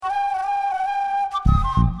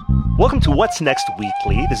Welcome to What's Next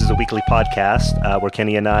Weekly. This is a weekly podcast where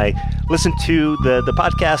Kenny and I listen to the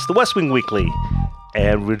podcast, The West Wing Weekly,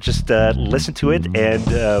 and we'll just listen to it and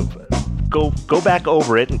go back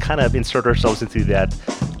over it and kind of insert ourselves into that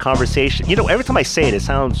conversation. You know, every time I say it, it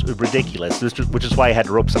sounds ridiculous, which is why I had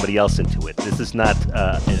to rope somebody else into it. This is not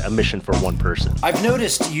a mission for one person. I've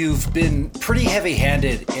noticed you've been pretty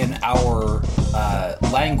heavy-handed in our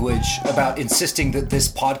language about insisting that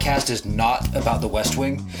this podcast is not about the West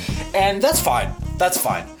Wing, and that's fine. That's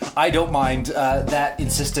fine. I don't mind that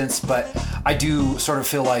insistence, but I do sort of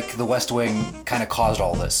feel like the West Wing kind of caused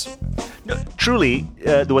all this. No, truly,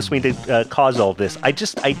 the West Wing did cause all this.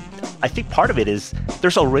 I think part of it is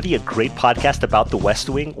there's already a great podcast about the West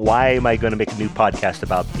Wing. Why am I going to make a new podcast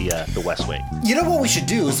about the West Wing? You know what we should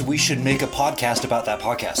do is we should make a podcast about that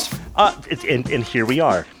podcast. And here we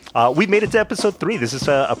are. We made it to episode 3. This is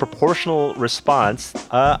a proportional response.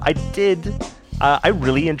 I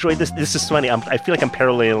really enjoyed this. This is funny. I feel like I'm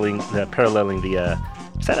paralleling the.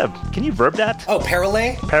 Is that a? Can you verb that? Oh,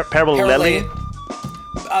 parallel. Paralleling.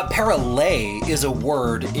 Parallel is a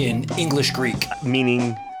word in English Greek.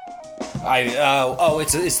 Meaning?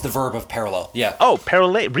 It's the verb of parallel. Yeah. Oh,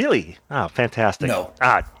 parallel. Really? Oh, fantastic. No.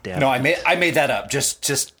 Damn. No, I made that up. Just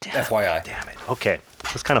FYI. Damn it. Okay.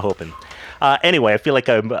 I was kind of hoping. Anyway, I feel like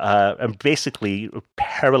I'm basically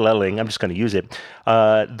paralleling. I'm just going to use it.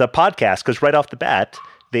 The podcast, because right off the bat,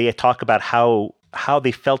 they talk about how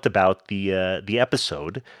they felt about the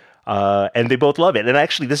episode. And they both love it. And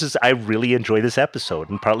actually, I really enjoy this episode,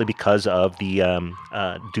 and partly because of the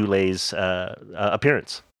Doulé's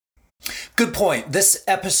appearance. Good point. This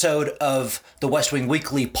episode of The West Wing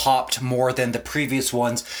Weekly popped more than the previous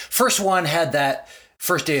ones. First one had that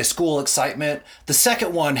first day of school excitement. The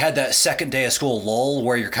second one had that second day of school lull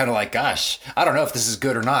where you're kind of like, gosh, I don't know if this is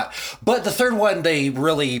good or not. But the third one, they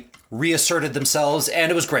really reasserted themselves,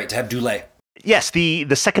 and it was great to have Doulé. Yes, the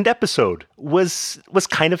second episode was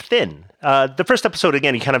kind of thin. The first episode,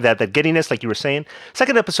 again, you kind of had that giddiness, like you were saying.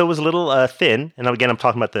 Second episode was a little thin. And again, I'm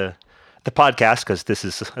talking about the podcast, because this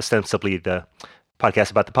is ostensibly the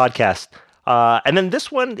podcast about the podcast. And then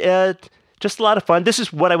this one, just a lot of fun. This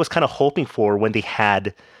is what I was kind of hoping for when they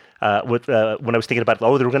had, when I was thinking about, they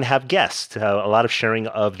were going to have guests. A lot of sharing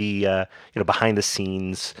of the, behind the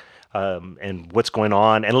scenes, and what's going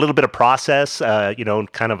on, and a little bit of process,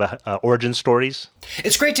 kind of origin stories.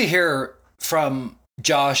 It's great to hear from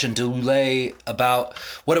Josh and Doulé about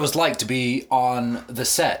what it was like to be on the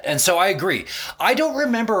set. And so I agree. I don't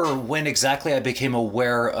remember when exactly I became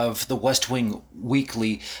aware of the West Wing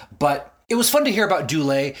Weekly, but it was fun to hear about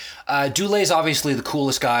Doulé. Doulé is obviously the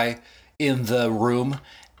coolest guy in the room,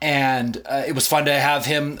 and it was fun to have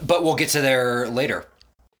him, but we'll get to there later.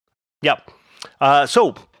 Yep.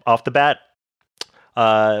 So off the bat,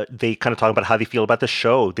 they kind of talk about how they feel about the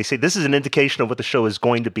show. They say this is an indication of what the show is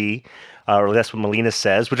going to be, or that's what Melina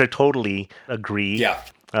says, which I totally agree. Yeah,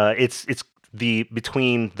 it's the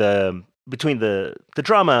between the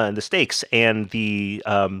drama and the stakes and the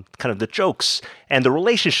kind of the jokes and the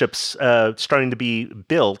relationships starting to be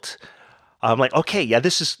built. I'm like, okay, yeah,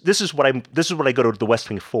 this is what I go to the West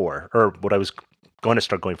Wing for, or what I was going to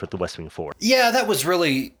start going for the West Wing for. Yeah, that was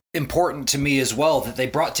really important to me as well, that they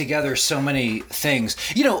brought together so many things.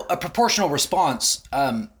 A proportional response,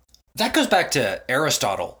 that goes back to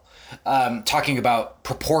Aristotle, talking about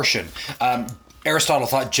proportion. Aristotle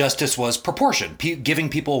thought justice was proportion, giving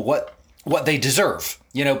people what they deserve.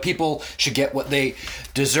 People should get what they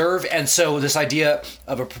deserve. And so this idea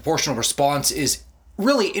of a proportional response is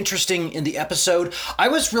really interesting in the episode. I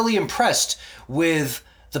was really impressed with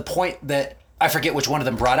the point that I forget which one of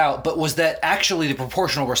them brought out, but was that actually the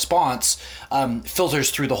proportional response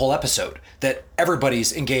filters through the whole episode, that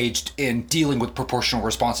everybody's engaged in dealing with proportional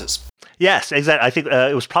responses. Yes, exactly. I think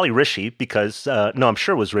it was probably Rishi because, I'm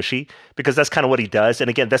sure it was Rishi, because that's kind of what he does.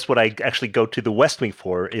 And again, that's what I actually go to the West Wing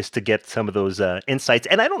for, is to get some of those insights.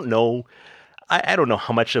 And I don't know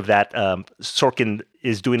how much of that Sorkin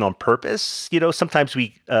is doing on purpose. Sometimes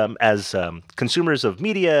we, as consumers of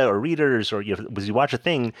media or readers, or as you watch a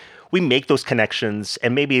thing, we make those connections,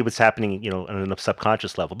 and maybe it was happening, on a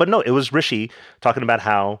subconscious level. But no, it was Rishi talking about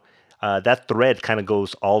how that thread kind of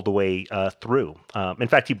goes all the way through. In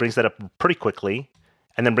fact, he brings that up pretty quickly,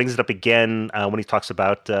 and then brings it up again when he talks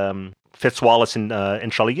about Fitz Wallace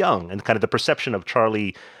and Charlie Young, and kind of the perception of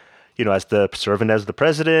Charlie, as the servant as the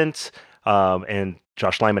president. And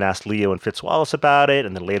Josh Lyman asked Leo and Fitz Wallace about it,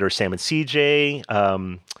 and then later Sam and CJ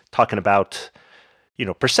talking about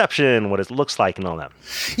perception, what it looks like, and all that.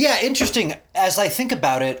 Yeah, interesting. As I think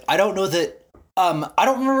about it, I don't know that I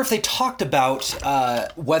don't remember if they talked about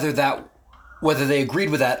whether that whether they agreed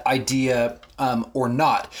with that idea or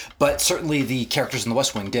not. But certainly the characters in The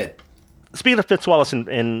West Wing did. Speaking of Fitz Wallace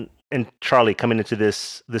and Charlie coming into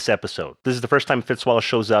this episode, this is the first time Fitz Wallace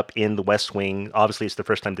shows up in The West Wing. Obviously, it's the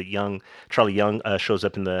first time that Charlie Young shows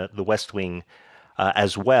up in the West Wing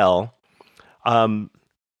as well. And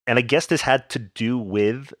I guess this had to do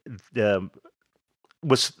with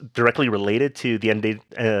was directly related to the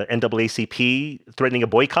NAACP threatening a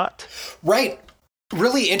boycott. Right.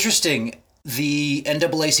 Really interesting. The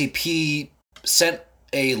NAACP sent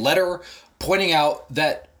a letter pointing out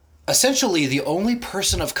that essentially the only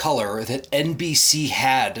person of color that NBC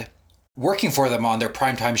had working for them on their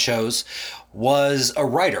primetime shows was a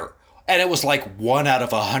writer. And it was like 1 out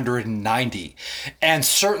of 190. And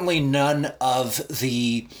certainly none of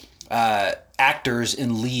the actors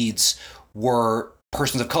in leads were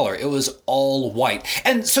persons of color. It was all white.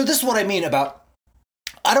 And so this is what I mean about,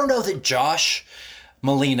 I don't know that Josh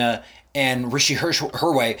Malina and Rishi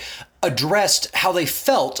Hirway addressed how they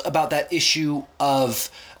felt about that issue of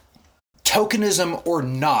tokenism or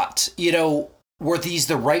not. You know, were these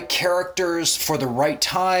the right characters for the right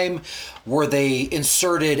time? Were they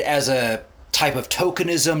inserted as a type of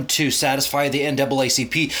tokenism to satisfy the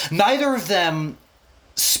NAACP? Neither of them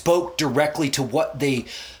spoke directly to what they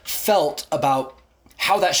felt about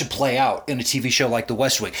how that should play out in a TV show like The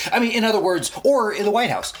West Wing. I mean, in other words, or in the White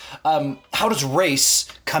House. How does race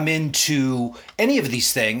come into any of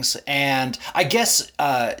these things? And I guess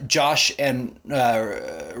Josh and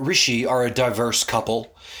Rishi are a diverse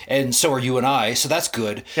couple, and so are you and I, so that's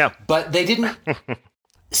good. Yeah. But they didn't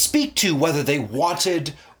speak to whether they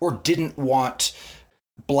wanted or didn't want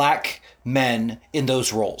black men in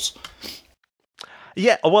those roles.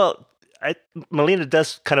 Yeah, well, Malina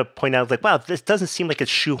does kind of point out, like, wow, this doesn't seem like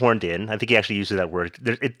it's shoehorned in. I think he actually uses that word.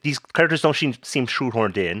 These characters don't seem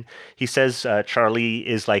shoehorned in. He says Charlie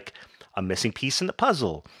is like a missing piece in the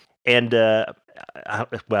puzzle. And,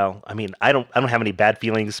 well, I mean, I don't have any bad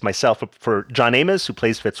feelings myself for John Amos, who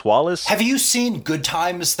plays Fitz Wallace. Have you seen Good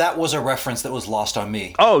Times? That was a reference that was lost on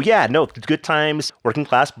me. Oh, yeah, no, Good Times, working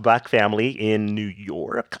class black family in New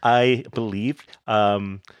York, I believe.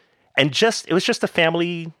 And it was just a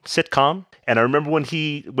family sitcom. And I remember when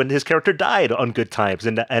his character died on Good Times,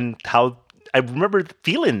 and how I remember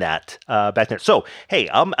feeling that back then. So hey,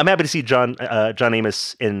 I'm happy to see John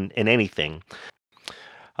Amos in anything.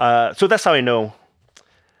 So that's how I know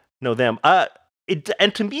them.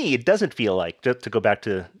 And to me, it doesn't feel like, to go back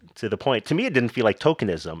to the point. To me, it didn't feel like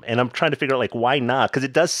tokenism, and I'm trying to figure out, like, why not? Because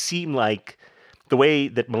it does seem like the way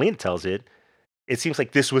that Malina tells it. It seems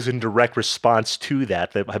like this was in direct response to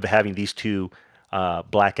that of having these two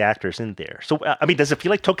black actors in there. So, I mean, does it feel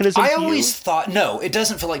like tokenism? I always thought, no, it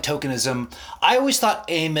doesn't feel like tokenism. I always thought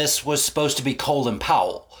Amos was supposed to be Colin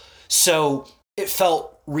Powell. So it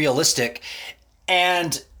felt realistic.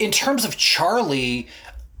 And in terms of Charlie,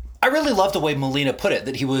 I really love the way Malina put it,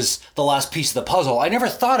 that he was the last piece of the puzzle. I never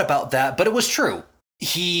thought about that, but it was true.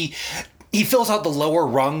 He fills out the lower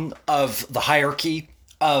rung of the hierarchy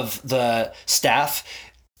of the staff,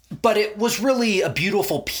 but it was really a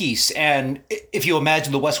beautiful piece. And if you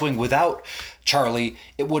imagine The West Wing without Charlie,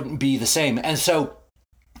 it wouldn't be the same. And so,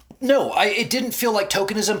 no, it didn't feel like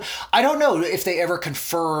tokenism. I don't know if they ever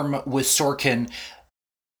confirm with Sorkin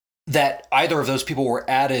that either of those people were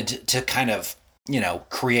added to kind of,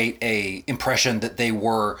 create a impression that they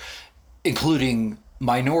were including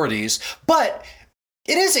minorities. But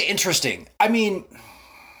it is interesting. I mean,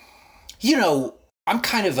 I'm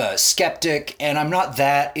kind of a skeptic, and I'm not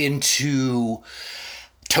that into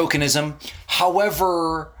tokenism.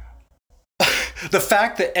 However, the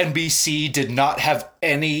fact that NBC did not have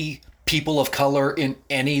any people of color in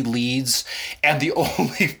any leads, and the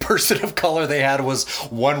only person of color they had was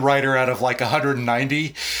one writer out of like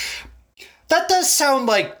 190, that does sound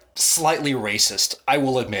like slightly racist, I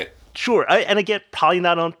will admit. Sure. And again, probably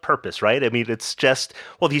not on purpose, right? I mean, it's just,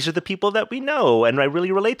 well, these are the people that we know, and I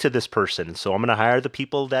really relate to this person. So I'm going to hire the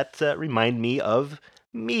people that remind me of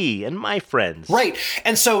me and my friends. Right.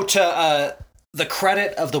 And so to the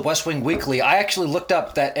credit of the West Wing Weekly, I actually looked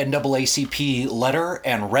up that NAACP letter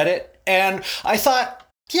and read it. And I thought,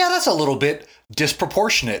 yeah, that's a little bit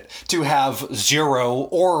disproportionate to have 0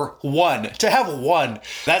 or 1. To have 1,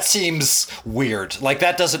 that seems weird. Like,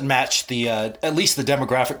 that doesn't match the at least the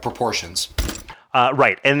demographic proportions.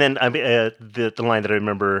 Right. And then the line that I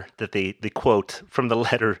remember that they quote from the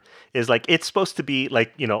letter is like, it's supposed to be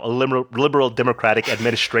like, a liberal democratic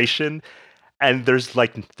administration. And there's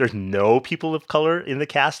no people of color in the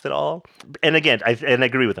cast at all. And again, I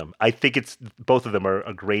agree with them. I think both of them are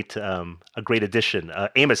a great addition.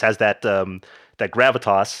 Amos has that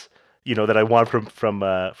gravitas that I want from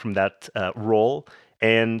that role.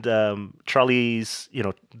 And Charlie's,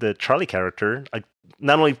 the Charlie character,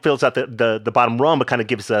 not only fills out the bottom rung, but kind of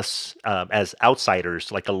gives us as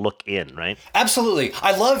outsiders like a look in, right? Absolutely.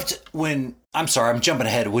 I loved when, I'm sorry, I'm jumping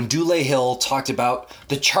ahead, when Dule Hill talked about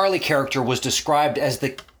the Charlie character was described as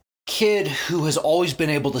the kid who has always been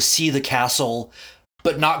able to see the castle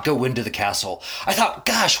but not go into the castle. I thought,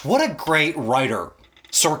 gosh, what a great writer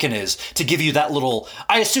Sorkin is to give you that little,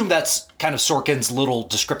 I assume that's kind of Sorkin's little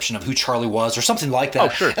description of who Charlie was or something like that. Oh,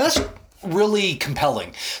 sure. And that's really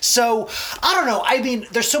compelling. So, I don't know. I mean,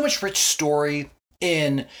 there's so much rich story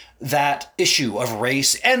in that issue of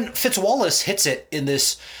race, and Fitzwallace hits it in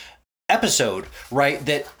this episode, right?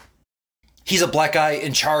 That he's a black guy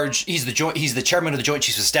in charge. He's the chairman of the Joint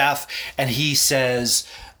Chiefs of Staff, and he says,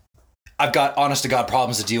 I've got honest to God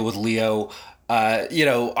problems to deal with, Leo.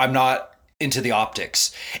 I'm not into the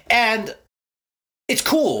optics. And it's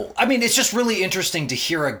cool. I mean, it's just really interesting to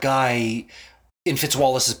hear a guy in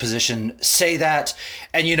Fitzwallace's position say that.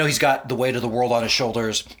 And, he's got the weight of the world on his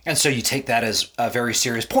shoulders. And so you take that as a very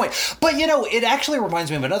serious point. But, it actually reminds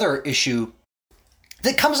me of another issue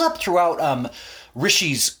that comes up throughout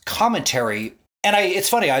Rishi's commentary. And it's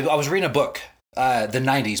funny, I was reading a book, The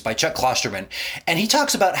 90s by Chuck Klosterman. And he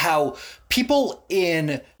talks about how people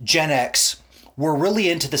in Gen X were really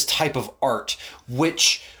into this type of art,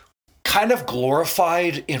 which kind of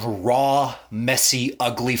glorified in raw, messy,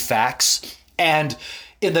 ugly facts. And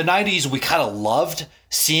in the 90s, we kind of loved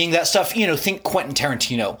seeing that stuff. Think Quentin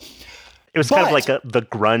Tarantino. It was kind of like the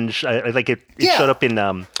grunge. It showed up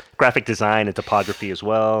in graphic design and typography as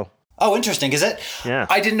well. Oh, interesting. Is it? Yeah.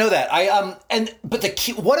 I didn't know that. But the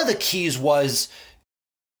key, one of the keys was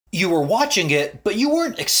you were watching it, but you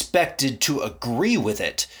weren't expected to agree with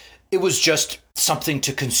it. It was just something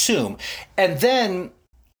to consume. And then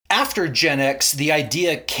after Gen X, the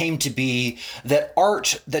idea came to be that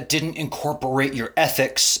art that didn't incorporate your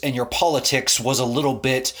ethics and your politics was a little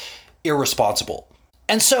bit irresponsible.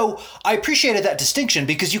 And so I appreciated that distinction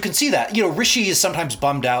because you can see that. Rishi is sometimes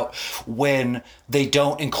bummed out when they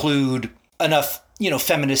don't include enough,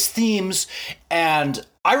 feminist themes. And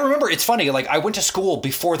I remember, it's funny, like I went to school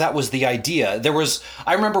before that was the idea.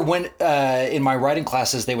 I remember when in my writing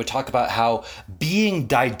classes, they would talk about how being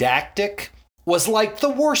didactic was like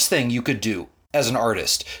the worst thing you could do as an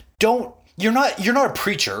artist. You're not a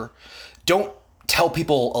preacher. Don't tell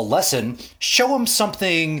people a lesson, show them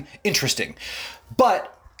something interesting.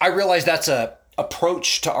 But I realize that's a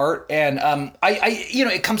approach to art. And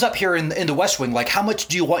it comes up here in the West Wing, like how much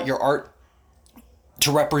do you want your art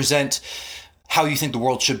to represent how you think the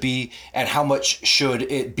world should be, and how much should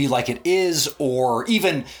it be like it is, or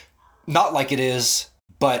even not like it is,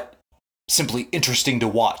 but simply interesting to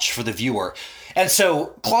watch for the viewer. And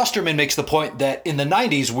so Klosterman makes the point that in the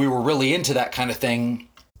 90s, we were really into that kind of thing.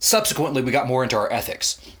 Subsequently, we got more into our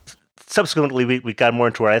ethics. Subsequently, we got more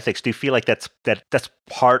into our ethics. Do you feel like that's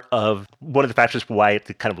part of one of the factors for why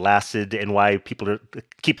it kind of lasted and why people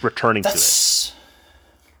keep returning to it?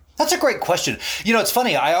 That's a great question. It's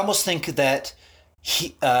funny. I almost think that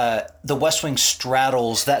the West Wing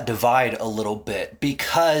straddles that divide a little bit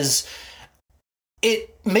because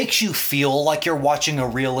it makes you feel like you're watching a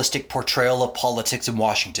realistic portrayal of politics in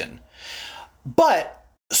Washington. But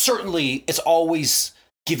certainly it's always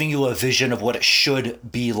giving you a vision of what it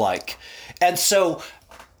should be like. And so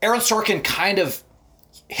Aaron Sorkin kind of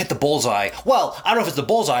hit the bullseye. Well, I don't know if it's the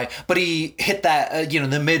bullseye, but he hit that,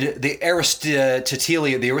 the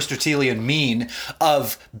Aristotelian mean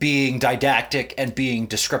of being didactic and being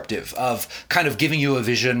descriptive, of kind of giving you a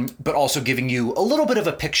vision, but also giving you a little bit of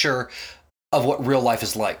a picture of what real life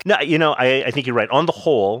is like. No, I think you're right. On the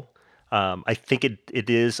whole, I think it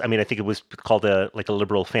is. I mean, I think it was called a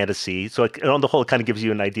liberal fantasy. So on the whole, it kind of gives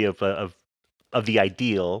you an idea of the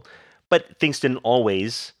ideal, but things didn't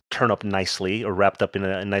always turn up nicely or wrapped up in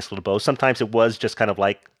a nice little bow. Sometimes it was just kind of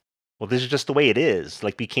like, well, this is just the way it is.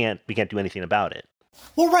 Like we can't do anything about it.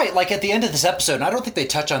 Well, right. Like at the end of this episode, and I don't think they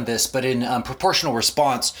touch on this, but in Proportional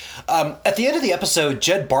Response, at the end of the episode,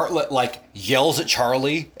 Jed Bartlett yells at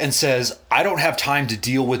Charlie and says, "I don't have time to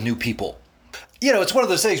deal with new people." It's one of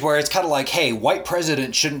those things where it's kind of like, hey, white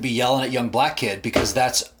president shouldn't be yelling at young black kid because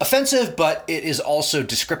that's offensive, but it is also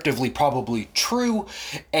descriptively probably true.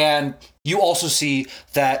 And you also see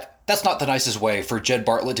that that's not the nicest way for Jed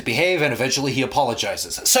Bartlett to behave, and eventually he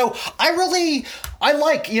apologizes. So maybe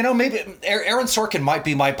Aaron Sorkin might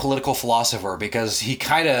be my political philosopher because he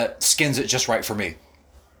kind of skins it just right for me.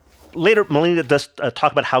 Later, Melina does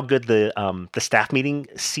talk about how good the staff meeting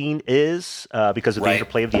scene is because of the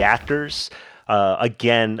interplay of the actors.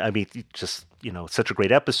 Again, I mean, just, such a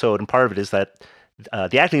great episode. And part of it is that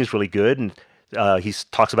The acting is really good, and he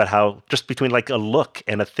talks about how just between like a look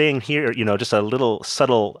and a thing here, just a little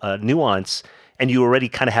subtle nuance, and you already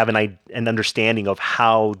kind of have an understanding of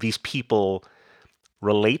how these people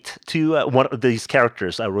relate to one of these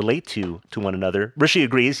characters relate to one another. Rishi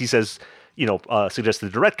agrees. He says, suggests the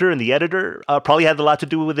director and the editor probably had a lot to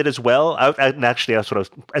do with it as well. And actually, that's what I was.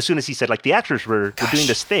 As soon as he said like the actors were doing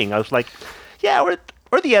this thing, I was like, yeah, or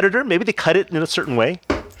the editor. Maybe they cut it in a certain way.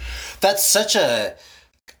 That's such a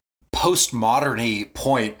postmodern-y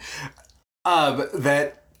point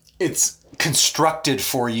that it's constructed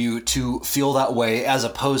for you to feel that way, as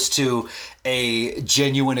opposed to a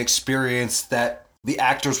genuine experience that the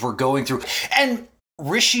actors were going through. And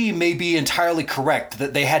Rishi may be entirely correct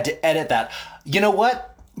that they had to edit that. You know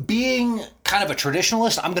what? Being kind of a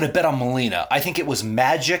traditionalist, I'm going to bet on Melina. I think it was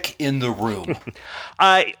magic in the room.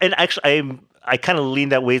 I kind of lean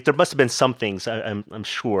that way. There must have been some things, I'm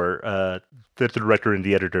sure, that the director and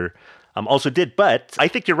the editor also did. But I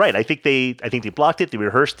think you're right. I think they blocked it. They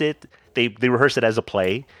rehearsed it. They rehearsed it as a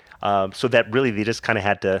play, so that really they just kind of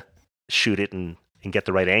had to shoot it and get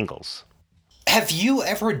the right angles. Have you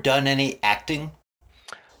ever done any acting?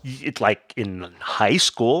 It's like in high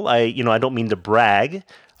school. I don't mean to brag,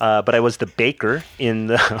 but I was the baker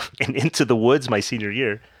in Into the Woods my senior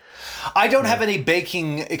year. I don't have any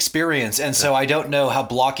baking experience, and so I don't know how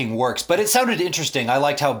blocking works. But it sounded interesting. I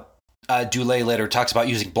liked how Dulé later talks about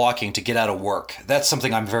using blocking to get out of work. That's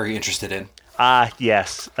something I'm very interested in.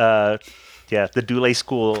 Yes. The Dulé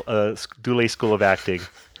School of Acting.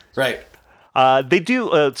 Right. They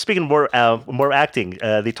do, speaking of more acting,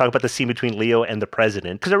 they talk about the scene between Leo and the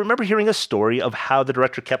president. Because I remember hearing a story of how the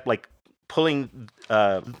director kept like pulling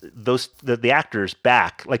the actors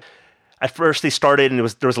back. Like at first they started and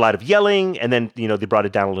there was a lot of yelling, and then they brought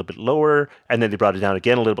it down a little bit lower, and then they brought it down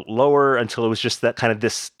again a little bit lower until it was just that kind of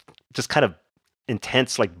just kind of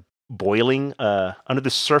intense like boiling under the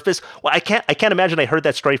surface. Well, I can't imagine I heard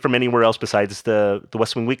that story from anywhere else besides the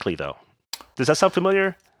West Wing Weekly though. Does that sound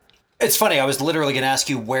familiar? It's funny. I was literally going to ask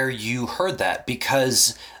you where you heard that,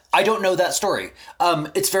 because I don't know that story.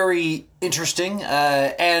 It's very interesting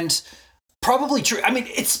and probably true. I mean,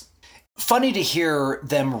 it's funny to hear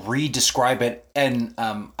them re-describe it. And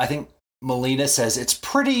I think Melina says it's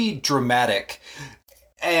pretty dramatic.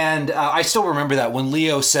 And I still remember that when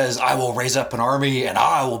Leo says, "I will raise up an army and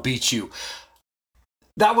I will beat you."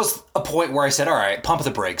 That was a point where I said, all right, pump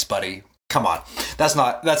the brakes, buddy. Come on. That's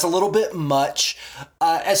a little bit much.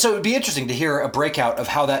 And so it'd be interesting to hear a breakout of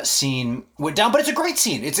how that scene went down. But it's a great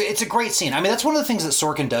scene. It's a great scene. I mean, that's one of the things that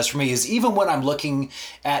Sorkin does for me, is even when I'm looking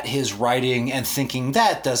at his writing and thinking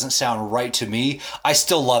that doesn't sound right to me, I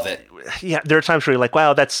still love it. Yeah, there are times where you're like,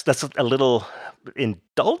 wow, that's a little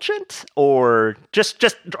indulgent, or just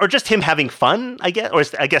him having fun, I guess. Or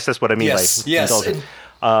I guess that's what I mean by indulgent.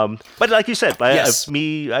 But like you said,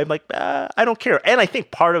 I'm like, I don't care. And I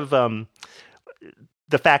think part of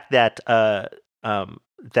the fact that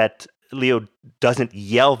that Leo doesn't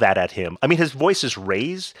yell that at him. I mean, his voice is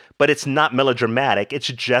raised, but it's not melodramatic. It's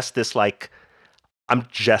just this like, I'm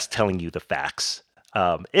just telling you the facts.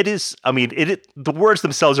 It is. I mean, the words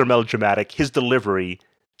themselves are melodramatic. His delivery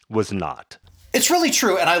was not. It's really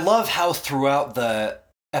true, and I love how throughout the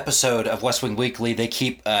episode of West Wing Weekly they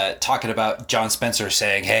keep talking about John Spencer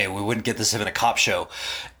saying, "Hey, we wouldn't get this in a cop show,"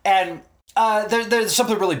 and there's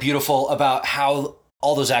something really beautiful about how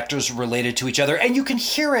all those actors related to each other, and you can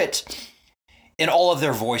hear it in all of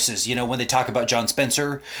their voices. When they talk about John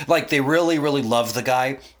Spencer, like they really, really love the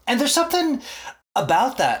guy, and there's something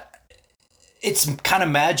about that. It's kind of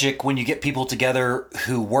magic when you get people together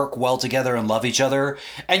who work well together and love each other,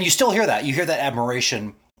 and you still hear that. You hear that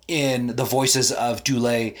admiration in the voices of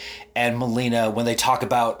Dulé and Melina when they talk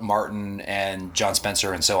about Martin and John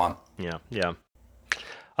Spencer and so on. Yeah.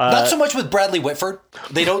 Not so much with Bradley Whitford.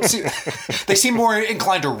 They don't see. They seem more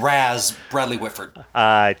inclined to razz Bradley Whitford.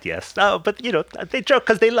 Yes. But they joke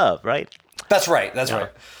because they love, right? That's right.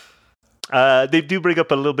 Right. They do bring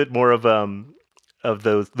up a little bit more of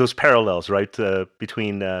those parallels, right?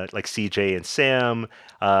 Between like CJ and Sam,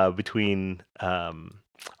 between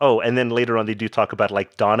and then later on they do talk about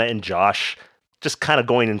like Donna and Josh just kind of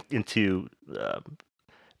going into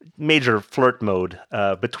major flirt mode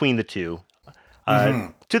between the two.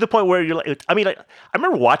 To the point where you're like, I mean, I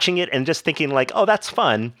remember watching it and just thinking like, oh, that's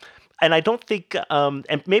fun. And I don't think,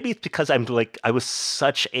 and maybe it's because I was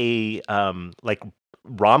such a like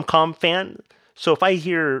rom-com fan. So if I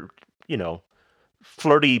hear,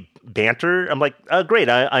 flirty banter, I'm like, oh, great,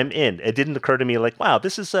 I'm in. It didn't occur to me like, wow,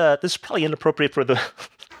 this is probably inappropriate for the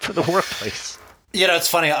for the workplace. It's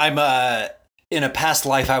funny. I'm in a past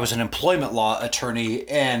life, I was an employment law attorney,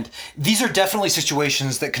 and these are definitely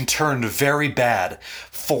situations that can turn very bad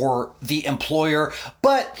for the employer.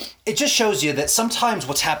 But it just shows you that sometimes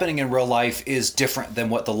what's happening in real life is different than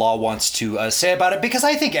what the law wants to say about it, because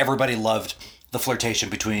I think everybody loved the flirtation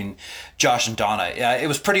between Josh and Donna. It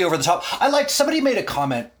was pretty over the top. Somebody made a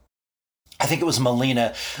comment, I think it was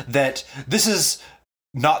Melina, that this is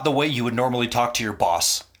not the way you would normally talk to your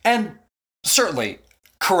boss. And certainly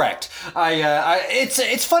correct.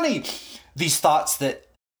 It's funny, these thoughts that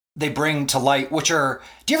they bring to light, which are,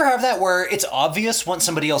 do you ever have that where it's obvious once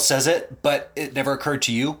somebody else says it, but it never occurred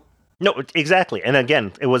to you? No, exactly. And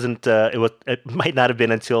again, it might not have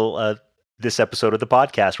been until this episode of the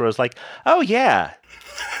podcast where I was like, oh yeah,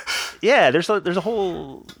 there's a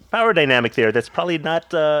whole power dynamic there that's probably not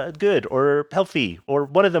good or healthy, or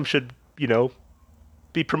one of them should,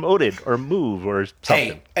 be promoted or move or something.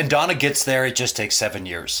 Hey, and Donna gets there. It just takes 7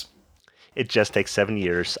 years. It just takes 7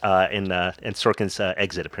 years in Sorkin's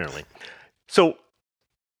exit, apparently. So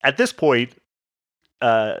at this point,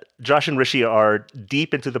 Josh and Rishi are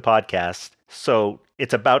deep into the podcast, so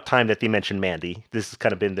it's about time that they mention Mandy. This has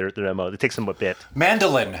kind of been their MO. It takes them a bit.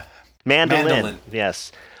 Mandolin.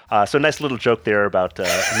 Yes. So nice little joke there about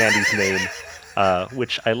Mandy's name,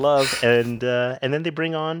 which I love. And then they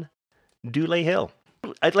bring on Dulé Hill.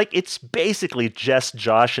 It's basically just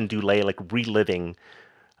Josh and Dulé reliving,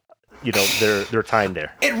 their time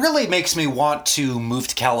there. It really makes me want to move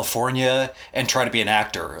to California and try to be an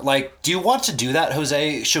actor. Do you want to do that,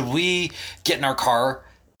 Jose? Should we get in our car,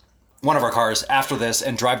 one of our cars, after this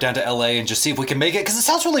and drive down to LA and just see if we can make it? Because it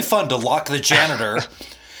sounds really fun to lock the janitor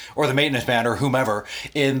or the maintenance man or whomever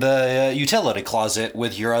in the utility closet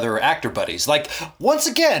with your other actor buddies. Once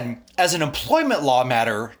again, as an employment law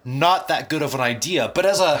matter, not that good of an idea, but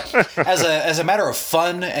as a matter of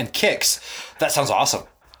fun and kicks, that sounds awesome.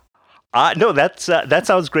 No, that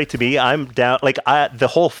sounds great to me. I'm down. The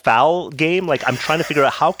whole foul game. I'm trying to figure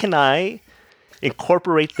out how can I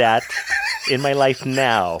incorporate that in my life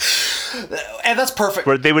now. And that's perfect.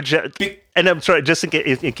 Where they would, and I'm sorry, just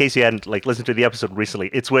in case you hadn't listened to the episode recently,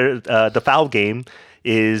 it's where the foul game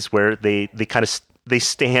is where they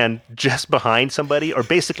stand just behind somebody, or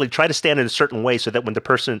basically try to stand in a certain way so that when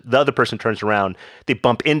the other person turns around, they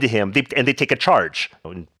bump into him and they take a charge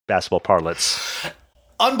in basketball parlance.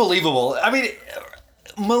 Unbelievable. I mean,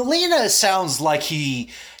 Melina sounds like he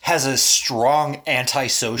has a strong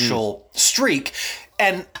antisocial streak,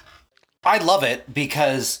 and I love it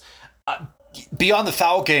because beyond the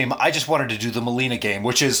foul game, I just wanted to do the Melina game,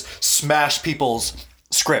 which is smash people's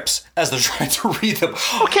scripts as they're trying to read them.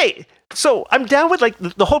 Okay, so I'm down with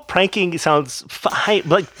the whole pranking sounds fine,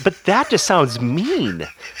 but that just sounds mean.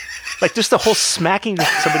 Just the whole smacking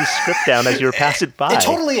somebody's script down as you're passing by. It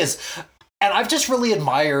totally is. And I've just really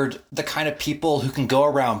admired the kind of people who can go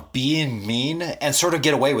around being mean and sort of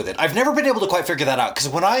get away with it. I've never been able to quite figure that out, because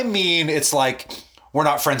when I mean, it's we're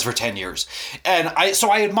not friends for 10 years. And I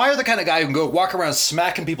admire the kind of guy who can go walk around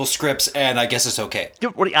smacking people's scripts, and I guess it's okay.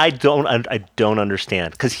 I don't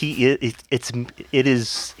understand, because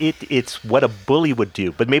it's what a bully would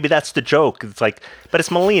do. But maybe that's the joke. It's but it's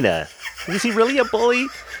Melina. Is he really a bully?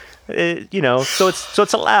 So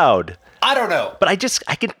it's allowed. I don't know. But I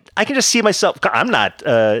can just see myself. I'm not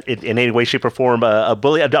in any way, shape, or form a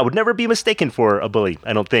bully. I would never be mistaken for a bully,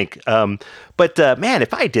 I don't think. But man,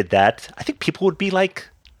 if I did that, I think people would be like,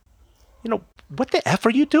 what the F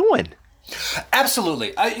are you doing?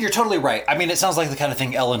 Absolutely. You're totally right. I mean, it sounds like the kind of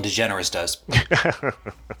thing Ellen DeGeneres does.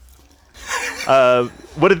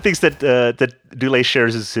 One of the things that Dulé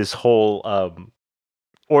shares is his whole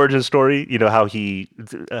origin story.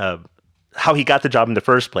 How he got the job in the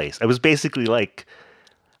first place. It was basically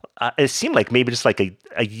it seemed like maybe just a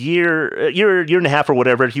year and a half or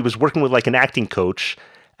whatever. He was working with an acting coach,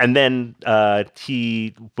 and then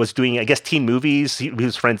he was doing, I guess, teen movies.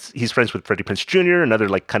 He's friends with Freddie Prinze Jr., another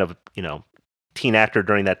kind of teen actor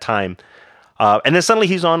during that time. And then suddenly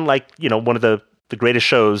he's on one of the greatest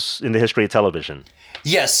shows in the history of television.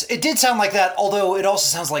 Yes, it did sound like that. Although it also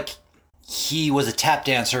sounds like he was a tap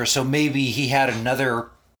dancer, so maybe he had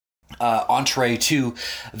another entree to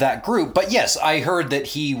that group. But yes, I heard that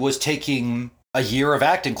he was taking a year of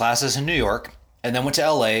acting classes in New York, and then went to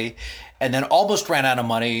LA, and then almost ran out of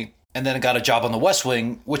money, and then got a job on The West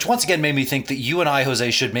Wing, which once again made me think that you and I,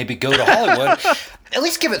 Jose, should maybe go to Hollywood. At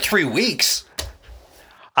least give it 3 weeks.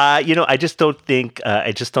 I just don't think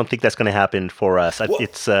that's going to happen for us. Well,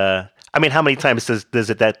 it's I mean, how many times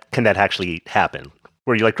can that actually happen?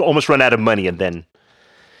 Where you almost run out of money and then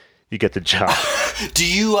you get the job. Do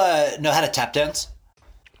you know how to tap dance?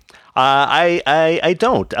 I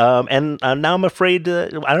don't. And now I'm afraid. I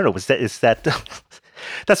don't know. Is that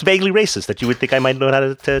that's vaguely racist that you would think I might know how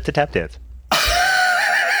to tap dance?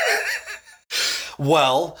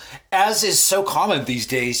 Well, as is so common these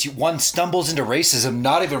days, one stumbles into racism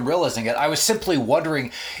not even realizing it. I was simply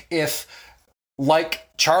wondering if, like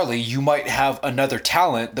Charlie, you might have another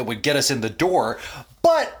talent that would get us in the door.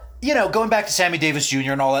 But, going back to Sammy Davis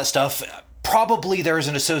Jr. and all that stuff, probably there is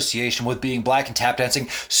an association with being black and tap dancing.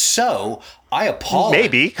 So I apologize.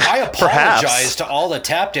 Maybe. I apologize Perhaps. to all the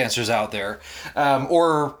tap dancers out there,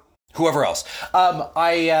 or whoever else.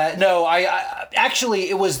 I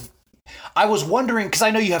actually, I was wondering, because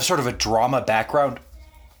I know you have sort of a drama background,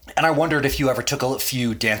 and I wondered if you ever took a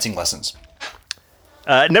few dancing lessons.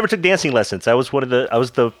 Never took dancing lessons. I was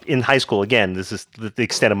in high school. Again, this is the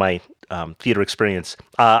extent of my theater experience.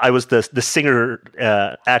 I was the singer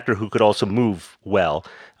actor who could also move well,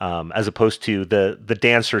 as opposed to the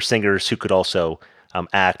dancer singers who could also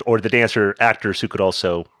act, or the dancer actors who could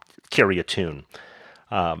also carry a tune.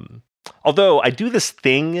 Although I do this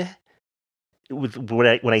thing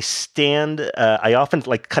when I stand, I often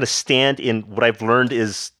kind of stand in what I've learned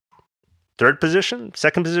is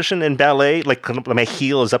second position in ballet. Like my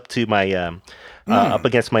heel is up to my up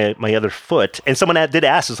against my other foot, and someone did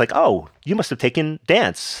ask, "It's like, oh, you must have taken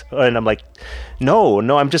dance," and I'm like, no,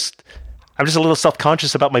 I'm just a little self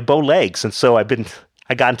conscious about my bow legs, and so I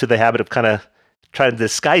got into the habit of kind of trying to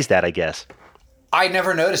disguise that, I guess. I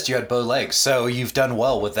never noticed you had bow legs, so you've done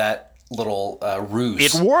well with that little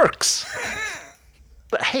ruse. It works.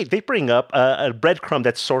 But hey, they bring up a breadcrumb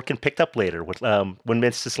that Sorkin picked up later when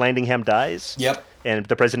Mrs. Landingham dies. Yep. And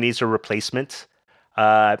the president needs a replacement.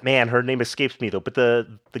 Man, her name escapes me though. But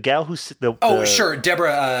the gal who's sure,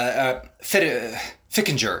 Deborah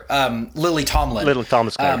Fickinger, Lily Tomlin. Lily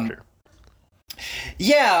Tomlin's character.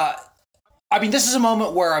 Yeah. I mean, this is a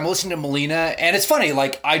moment where I'm listening to Molina, and it's funny,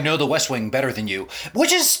 like, I know The West Wing better than you,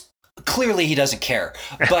 which is clearly he doesn't care.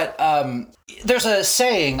 But there's a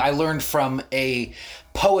saying I learned from a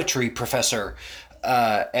poetry professor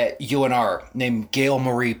at UNR named Gail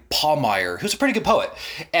Marie Pallmeyer, who's a pretty good poet.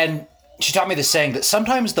 And she taught me the saying that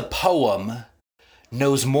sometimes the poem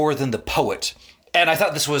knows more than the poet. And I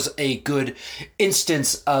thought this was a good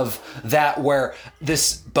instance of that, where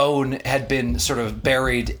this bone had been sort of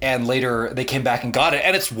buried and later they came back and got it.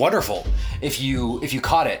 And it's wonderful if you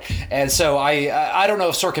caught it. And so I don't know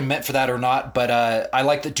if Sorkin meant for that or not, but I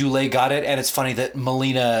like that Dulé got it. And it's funny that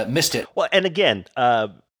Molina missed it. Well, and again,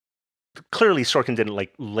 clearly Sorkin didn't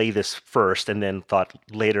lay this first and then thought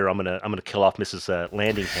later I'm gonna kill off Mrs.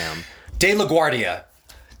 Landingham. De La Guardia.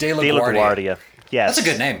 De La Guardia. Yes. That's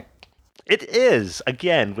a good name. It is,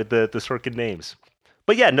 again, with the Sorkin names.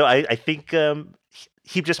 But yeah, no, I think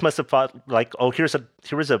he just must have thought, like, oh, here is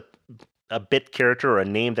a bit character or a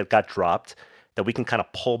name that got dropped that we can kind of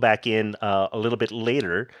pull back in a little bit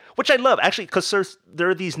later, which I love, actually, because there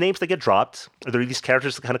are these names that get dropped. There are these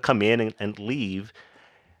characters that kind of come in and leave.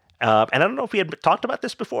 And I don't know if we had talked about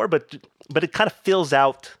this before, but it kind of fills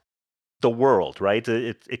out the world, right?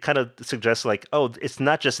 It kind of suggests, like, oh, it's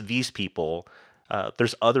not just these people.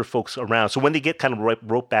 There's other folks around. So when they get kind of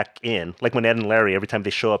roped back in, like when Ed and Larry, every time they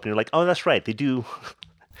show up, and you're like, oh, that's right, they do.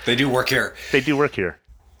 They do work here. They do work here.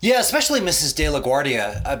 Yeah, especially Mrs. De La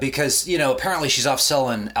Guardia, because, apparently she's off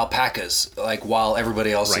selling alpacas, like, while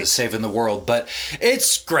everybody else is saving the world. But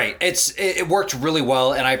it's great. It worked really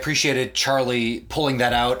well, and I appreciated Charlie pulling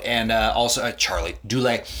that out, and also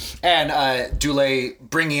Dulé, and Dulé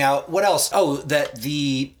bringing out, what else? Oh, that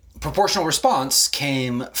the proportional response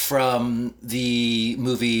came from the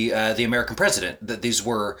movie The American President, that these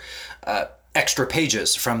were extra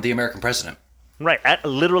pages from The American President. Right,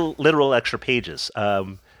 literal extra pages,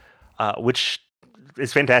 which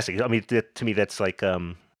is fantastic. I mean, to me, that's like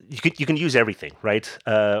you can use everything, right?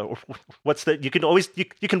 You can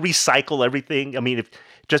recycle everything. I mean, if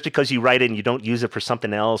just because you write it and you don't use it for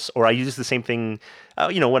something else, or I use the same thing,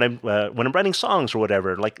 when I'm writing songs or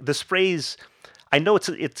whatever. Like this phrase, I know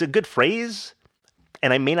it's a good phrase,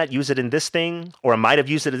 and I may not use it in this thing, or I might have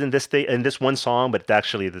used it in this one song, but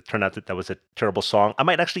actually it turned out that was a terrible song. I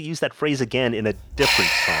might actually use that phrase again in a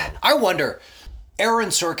different song. I wonder, Aaron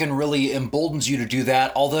Sorkin really emboldens you to do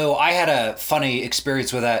that, although I had a funny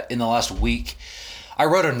experience with that in the last week. I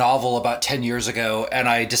wrote a novel about 10 years ago, and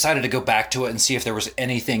I decided to go back to it and see if there was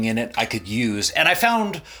anything in it I could use. And I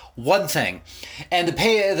found one thing. And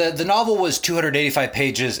the novel was 285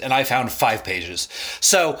 pages, and I found 5 pages.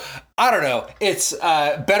 So, I don't know. It's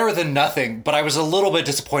better than nothing, but I was a little bit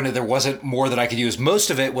disappointed there wasn't more that I could use. Most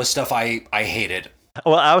of it was stuff I hated.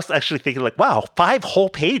 Well, I was actually thinking, like, wow, 5 whole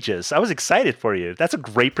pages. I was excited for you. That's a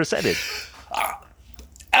great percentage.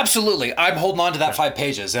 Absolutely. I'm holding on to that 5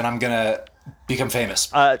 pages, and I'm going to become famous.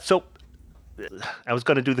 So I was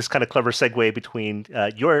going to do this kind of clever segue between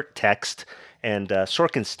your text and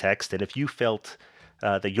Sorkin's text, and if you felt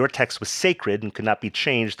that your text was sacred and could not be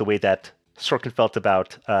changed the way that Sorkin felt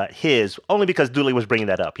about his, only because Dooley was bringing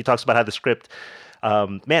that up. He talks about how the script,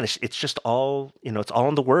 man, it's just all, it's all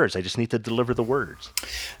in the words. I just need to deliver the words.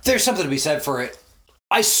 There's something to be said for it.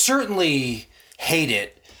 I certainly hate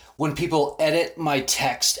it when people edit my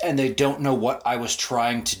text and they don't know what I was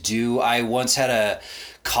trying to do. I once had a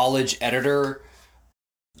college editor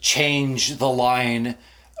change the line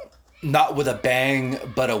 "not with a bang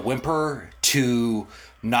but a whimper" to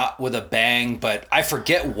 "not with a bang but I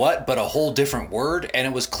forget what, but a whole different word," and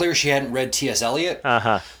it was clear she hadn't read T.S. Eliot.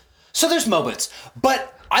 So there's moments,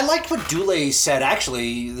 but I liked what Dooley said.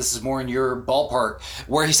 Actually, this is more in your ballpark,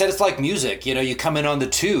 where he said it's like music. You come in on the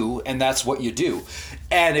 2 and that's what you do.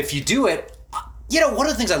 And if you do it, one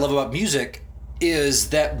of the things I love about music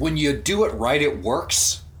is that when you do it right, it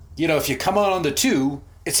works. If you come on the 2,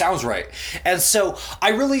 it sounds right. And so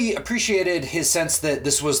I really appreciated his sense that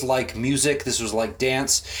this was like music, this was like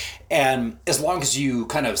dance. And as long as you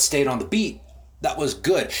kind of stayed on the beat, that was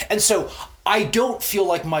good. And so I don't feel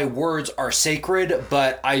like my words are sacred,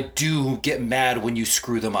 but I do get mad when you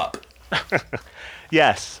screw them up.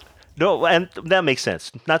 Yes. No, and that makes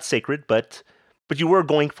sense. Not sacred, but you were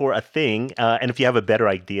going for a thing, and if you have a better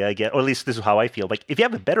idea, again, or at least this is how I feel. Like, if you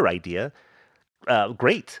have a better idea,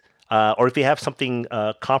 great. Or if you have something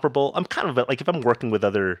comparable, I'm kind of like, if I'm working with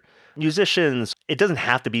other musicians, it doesn't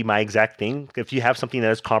have to be my exact thing. If you have something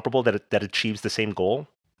that is comparable, that achieves the same goal,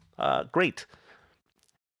 great.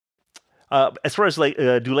 As far as like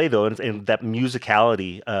Dooley, though, and that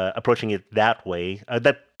musicality, approaching it that way,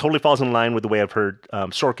 that totally falls in line with the way I've heard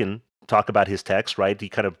Sorkin talk about his text, right? He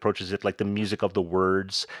kind of approaches it like the music of the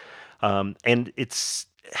words. And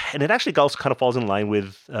it actually also kind of falls in line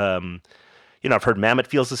with, I've heard Mamet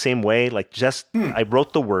feels the same way. Like, I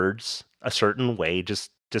wrote the words a certain way, just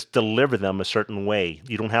deliver them a certain way.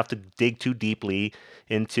 You don't have to dig too deeply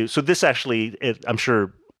into. So this actually, I'm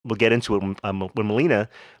sure we'll get into it when Melina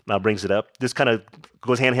brings it up. This kind of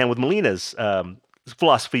goes hand in hand with Melina's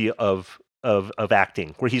philosophy of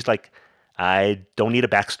acting, where he's like, I don't need a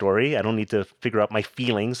backstory. I don't need to figure out my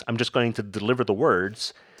feelings. I'm just going to deliver the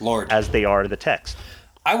words as they are in the text.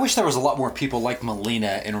 I wish there was a lot more people like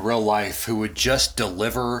Melina in real life who would just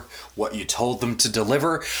deliver what you told them to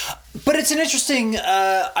deliver. But it's an interesting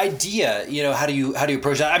idea. How do you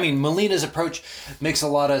approach that? I mean, Melina's approach makes a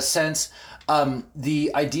lot of sense.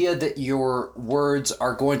 The idea that your words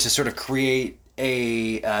are going to sort of create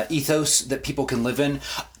a ethos that people can live in.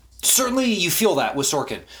 Certainly you feel that with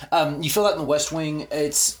Sorkin. You feel that in The West Wing.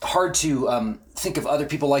 It's hard to think of other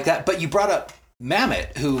people like that. But you brought up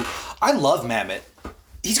Mamet, who I love Mamet.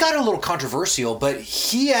 He's got a little controversial, but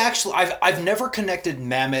he actually, I've never connected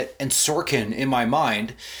Mamet and Sorkin in my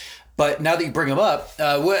mind. But now that you bring him up,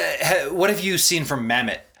 what have you seen from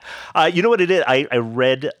Mamet? You know what it is? I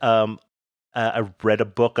read a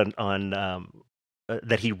book on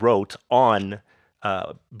that he wrote on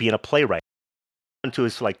being a playwright, into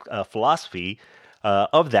his philosophy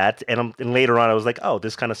of that, and later on I was like, oh,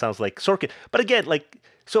 this kind of sounds like Sorkin. But again,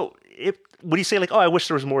 so would you say I wish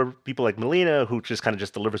there was more people like Melina who just kind of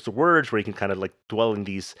just delivers the words, where you can kind of dwell in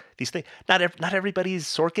these things. Not everybody's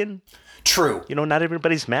Sorkin. True. Not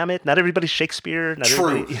everybody's Mamet. Not everybody's Shakespeare.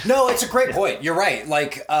 True. No, it's a great point. You're right.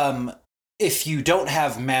 If you don't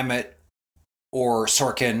have Mamet or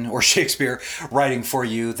Sorkin or Shakespeare writing for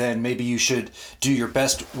you, then maybe you should do your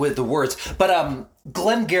best with the words. But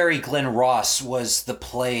Glengarry Glen Ross was the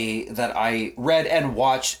play that I read and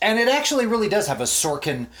watched, and it actually really does have a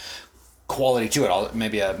Sorkin quality to it,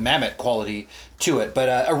 maybe a Mamet quality to it, but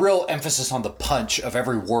a real emphasis on the punch of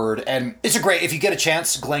every word. And it's if you get a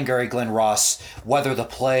chance, Glengarry Glen Ross, whether the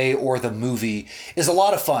play or the movie, is a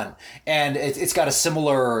lot of fun. And it's got a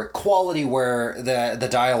similar quality where the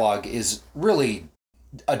dialogue is really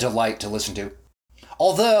a delight to listen to.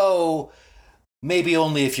 Although, maybe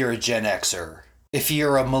only if you're a Gen Xer. If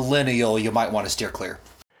you're a millennial, you might want to steer clear.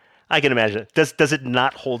 I can imagine. Does it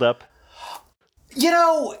not hold up?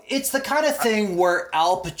 It's the kind of thing where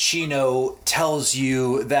Al Pacino tells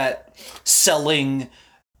you that selling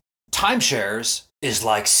timeshares is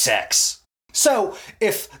like sex. So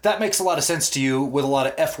if that makes a lot of sense to you with a lot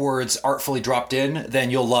of F words artfully dropped in,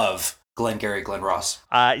 then you'll love Glengarry Glen Ross.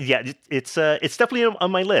 Yeah, it's definitely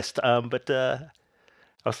on my list. But I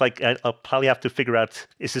was like, I'll probably have to figure out,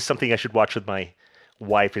 is this something I should watch with my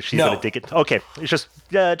wife if she's going to dig it? Okay, it's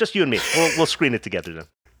just you and me. We'll screen it together then.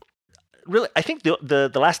 Really, I think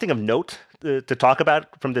the last thing of note to talk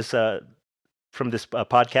about from this from this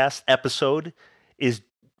podcast episode is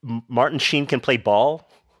Martin Sheen can play ball.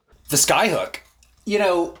 The Skyhook. You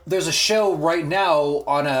know, there's a show right now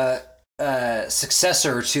on a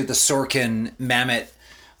successor to the Sorkin Mamet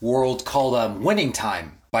world called Winning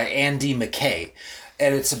Time by Andy McKay.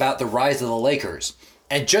 And it's about the rise of the Lakers.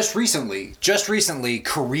 And just recently,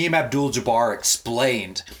 Kareem Abdul-Jabbar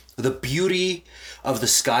explained the beauty of the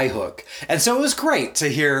Skyhook. And so it was great to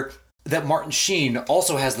hear that Martin Sheen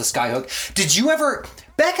also has the Skyhook. Did you ever,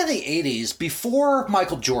 back in the 80s, before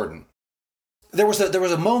Michael Jordan, there was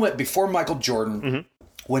a moment before Michael Jordan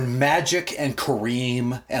when Magic and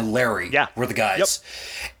Kareem and Larry were the guys.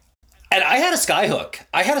 Yep. And I had a Skyhook.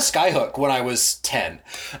 I had a Skyhook when I was 10.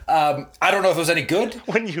 I don't know if it was any good.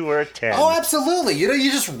 When you were 10. Oh, absolutely. You know,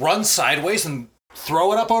 you just run sideways and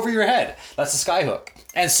throw it up over your head. That's a Skyhook.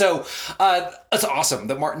 And so it's awesome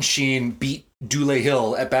that Martin Sheen beat Dule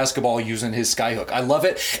Hill at basketball using his Skyhook. I love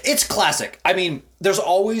it. It's classic. I mean, there's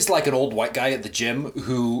always like an old white guy at the gym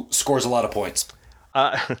who scores a lot of points.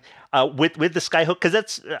 With the Skyhook,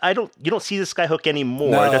 because you don't see the Skyhook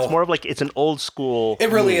anymore. No. That's more of like it's an old school.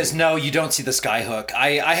 It really is. No, you don't see the Skyhook.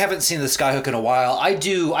 I haven't seen the Skyhook in a while. I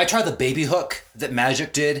try the baby hook that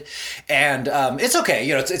Magic did, and it's okay.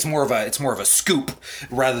 You know, it's more of a scoop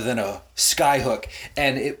rather than a Skyhook,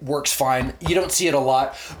 and it works fine. You don't see it a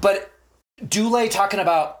lot, but Dule talking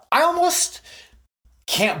about, I almost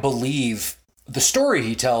can't believe the story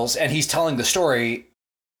he tells, and he's telling the story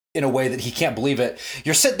in a way that he can't believe it.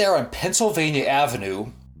 You're sitting there on Pennsylvania Avenue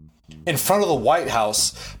in front of the White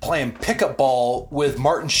House playing pickup ball with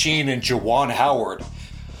Martin Sheen and Juwan Howard.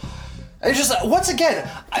 It's just, once again,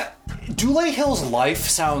 Dule Hill's life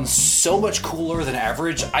sounds so much cooler than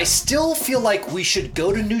average. I still feel like we should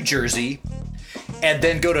go to New Jersey and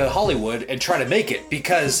then go to Hollywood and try to make it,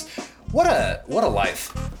 because what a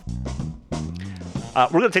life. We're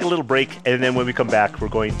going to take a little break, and then when we come back, we're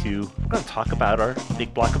going to talk about our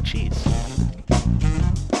big block of cheese.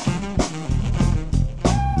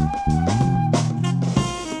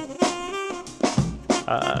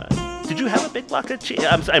 Did you have a big block of cheese?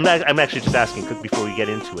 I'm actually just asking before we get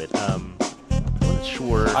into it. I'm not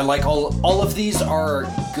sure. I like all of these are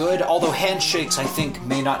good, although handshakes I think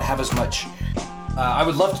may not have as much. I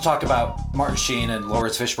would love to talk about Martin Sheen and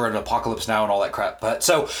Lawrence Fishburne and Apocalypse Now and all that crap, but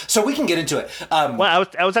so we can get into it. Well,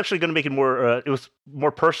 I was actually going to make it more. It was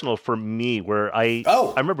more personal for me, where I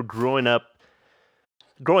remember growing up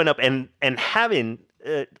and having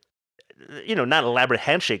not elaborate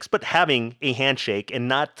handshakes, but having a handshake and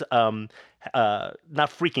not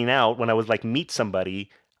freaking out when I was like meet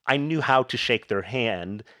somebody. I knew how to shake their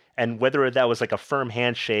hand. And whether that was like a firm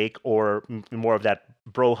handshake or more of that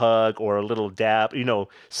bro hug or a little dab,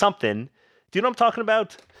 something. Do you know what I'm talking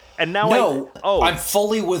about? And now I'm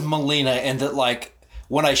fully with Melina, and that like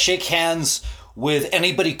when I shake hands with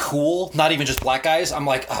anybody cool, not even just black guys, I'm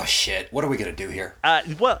like, oh shit, what are we gonna do here?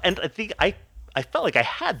 Well, and I think I felt like I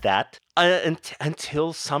had that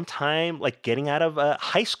until sometime like getting out of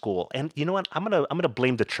high school. And you know what? I'm gonna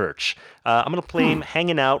blame the church. I'm gonna blame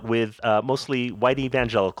hanging out with mostly white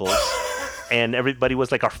evangelicals, and everybody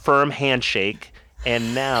was like a firm handshake.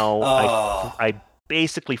 And now I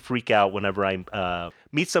basically freak out whenever I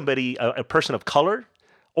meet somebody, a person of color,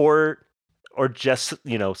 or just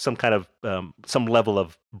some kind of some level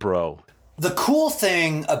of bro. The cool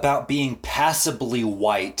thing about being passably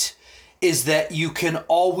white is that you can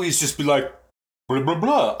always just be like, blah, blah,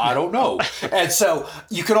 blah, I don't know. And so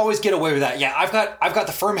you can always get away with that. Yeah, I've got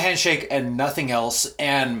the firm handshake and nothing else.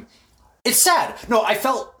 And it's sad. No, I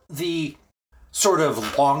felt the sort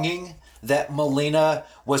of longing that Melina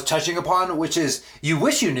was touching upon, which is you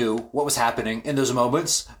wish you knew what was happening in those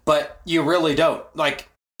moments, but you really don't. Like,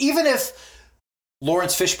 even if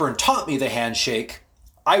Lawrence Fishburne taught me the handshake,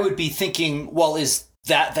 I would be thinking, well, is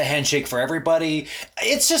that the handshake for everybody?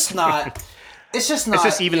 It's just not. It's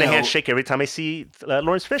just even the handshake every time I see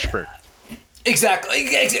Lawrence Fishburne.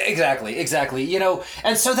 Exactly.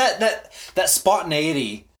 And so that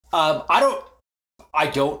spontaneity, I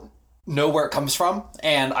don't know where it comes from,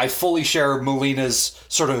 and I fully share Melina's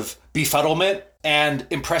sort of befuddlement and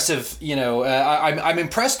impressive. I'm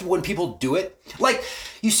impressed when people do it. Like,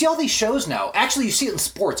 you see all these shows now. Actually, you see it in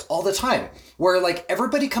sports all the time, where like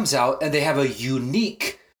everybody comes out and they have a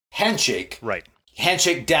unique handshake, right?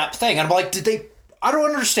 Handshake dap thing. And I'm like, I don't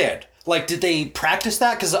understand. Like, did they practice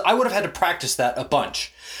that? Because I would have had to practice that a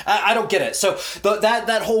bunch. I don't get it. So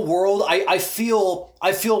that whole world, I feel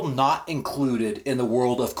not included in the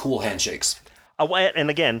world of cool handshakes. And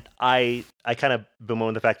again, I kind of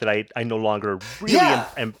bemoan the fact that I no longer really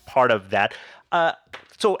am part of that.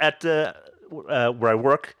 So at where I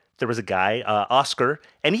work, there was a guy, Oscar,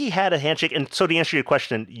 and he had a handshake. And so to answer your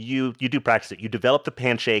question, you do practice it. You develop the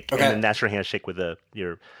handshake, Okay. and then that's your handshake with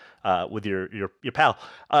your pal.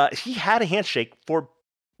 He had a handshake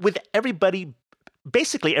with everybody,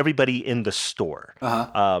 basically everybody in the store,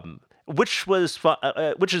 which was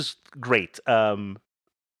which is great.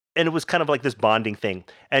 And it was kind of like this bonding thing.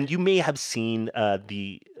 And you may have seen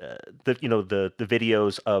the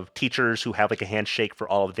videos of teachers who have like a handshake for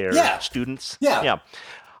all of their students. Yeah.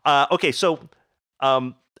 Okay, so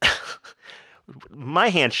my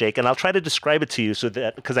handshake, and I'll try to describe it to you so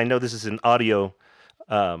that, because I know this is an audio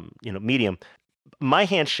medium. My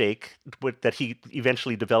handshake that he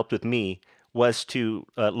eventually developed with me was to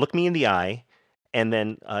look me in the eye and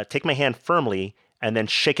then take my hand firmly and then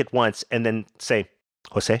shake it once and then say,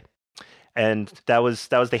 Jose. And that was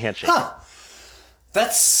the handshake. Huh.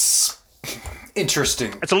 That's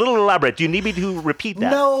interesting. It's a little elaborate. Do you need me to repeat that?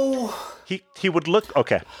 No. He would look,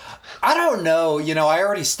 okay. I don't know. I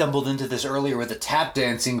already stumbled into this earlier with the tap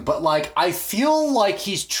dancing, but like, I feel like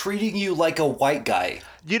he's treating you like a white guy.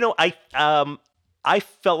 I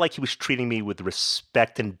felt like he was treating me with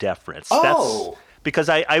respect and deference. Oh. Because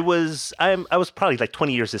I was probably like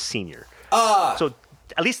 20 years his senior. So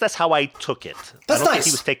at least that's how I took it. That's I don't nice. think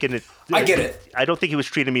he was taking it. I get it. I don't think he was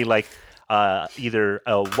treating me like either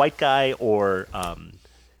a white guy or an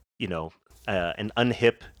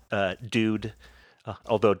unhip dude.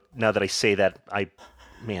 Although now that I say that,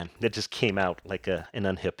 that just came out like an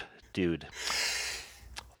unhip dude.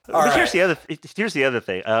 But here's the other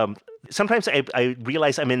thing. Sometimes I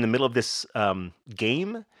realize I'm in the middle of this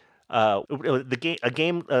game. A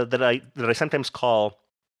game that I sometimes call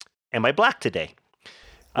 "Am I Black Today?"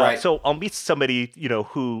 Right. So I'll meet somebody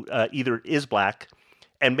who either is black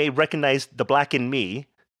and may recognize the black in me,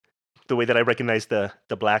 the way that I recognize the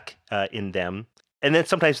black in them, and then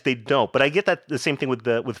sometimes they don't. But I get that the same thing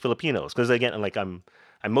with Filipinos, because again, like I'm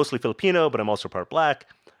mostly Filipino, but I'm also part black.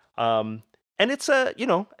 And it's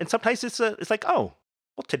and sometimes it's like, oh,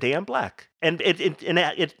 well, today I'm black, and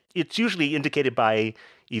it's usually indicated by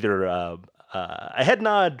either a head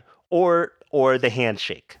nod or the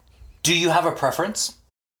handshake. Do you have a preference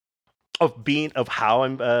of how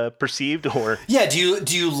I'm perceived, or do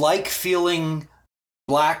you like feeling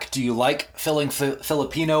black? Do you like feeling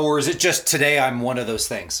Filipino, or is it just today I'm one of those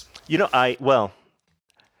things? That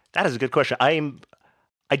is a good question. I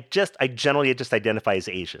generally just identify as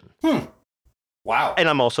Asian. Wow. And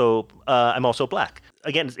I'm also black.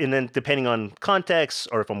 Again, and then depending on context,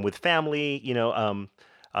 or if I'm with family, we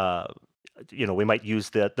might use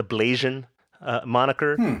the Blasian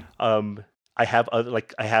moniker. I have a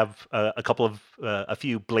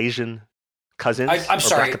few Blasian cousins. I'm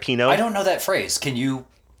sorry, Blackapino. I don't know that phrase. Can you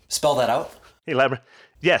spell that out? Elaborate.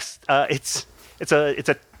 Yes, it's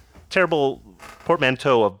a terrible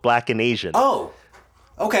portmanteau of black and Asian. Oh,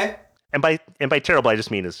 okay. And by terrible, I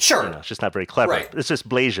just mean it's just not very clever. Right. It's just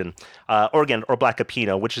Blasian, or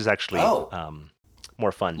Blackapino, which is actually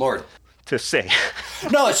more fun. Lord. To say.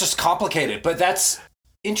 No, it's just complicated, but that's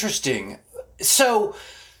interesting. So,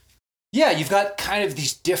 yeah, you've got kind of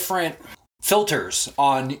these different filters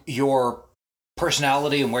on your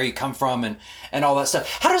personality and where you come from and all that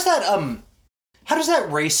stuff. How does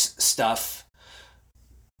that race stuff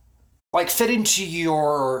like fit into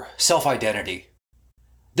your self-identity?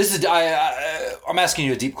 This is I'm asking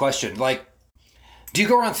you a deep question. Like, do you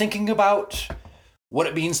go around thinking about what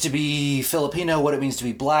it means to be Filipino, what it means to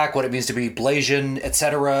be black, what it means to be Blasian,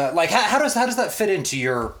 etc.? Like, how does that fit into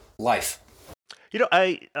your life?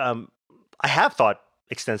 I have thought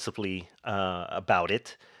extensively about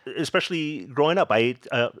it, especially growing up. I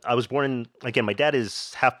was born again. My dad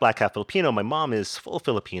is half black, half Filipino. My mom is full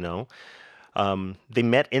Filipino. They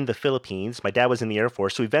met in the Philippines. My dad was in the Air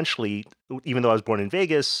Force, so eventually, even though I was born in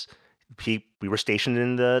Vegas, we were stationed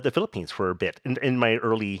in the Philippines for a bit in my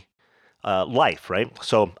early life, right?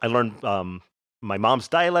 So I learned my mom's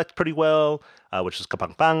dialect pretty well, which is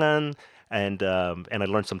Kapampangan, and I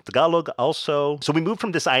learned some Tagalog also. So we moved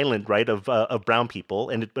from this island, right, of brown people,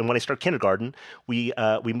 and when I started kindergarten, we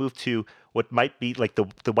moved to what might be like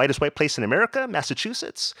the whitest white place in America,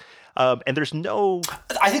 Massachusetts. And there's no...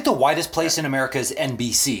 I think the whitest place in America is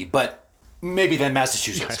NBC, but maybe then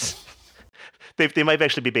Massachusetts. Yes. They might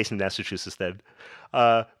actually be based in Massachusetts then.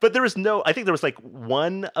 But there was no... I think there was like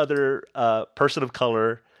one other person of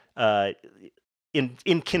color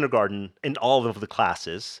in kindergarten in all of the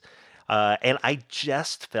classes. And I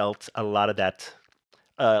just felt a lot of that...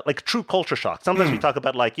 like true culture shock. Sometimes we talk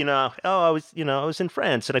about like, I was in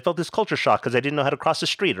France and I felt this culture shock because I didn't know how to cross the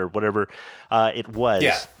street or whatever it was.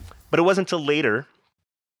 Yeah. But it wasn't until later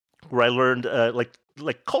where I learned like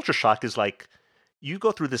culture shock is like you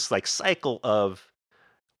go through this like cycle of,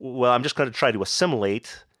 well, I'm just going to try to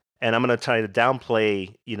assimilate, and I'm going to try to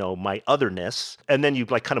downplay, my otherness, and then you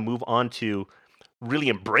like kind of move on to really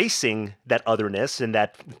embracing that otherness and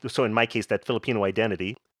that. So in my case, that Filipino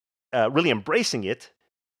identity, really embracing it,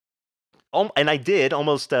 and I did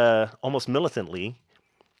almost militantly.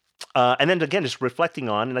 And then again, just reflecting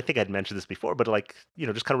on, and I think I'd mentioned this before, but like,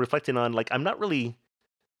 just kind of reflecting on, like, I'm not really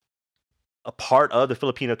a part of the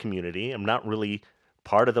Filipino community. I'm not really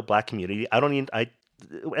part of the Black community. I don't even,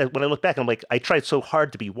 when I look back, I'm like, I tried so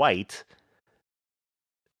hard to be white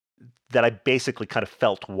that I basically kind of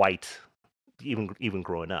felt white, even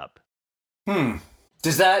growing up.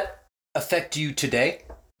 Does that affect you today?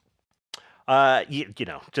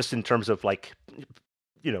 Just in terms of like,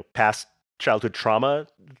 past childhood trauma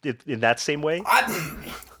in that same way.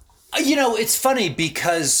 It's funny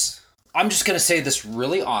because I'm just going to say this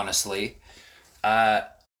really honestly.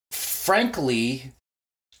 Frankly,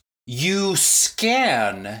 you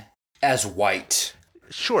scan as white.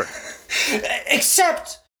 Sure.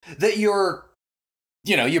 Except that you're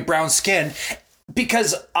brown skin,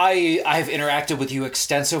 because I've interacted with you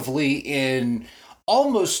extensively in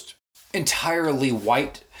almost entirely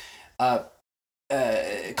white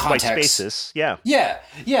context. White spaces, yeah. Yeah.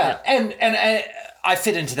 And I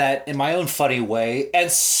fit into that in my own funny way.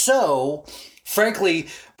 And so, frankly,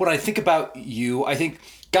 when I think about you, I think,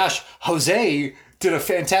 gosh, Jose did a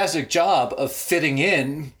fantastic job of fitting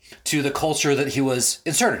in to the culture that he was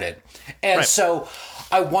inserted in. And so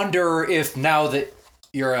I wonder if now that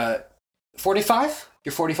you're 45,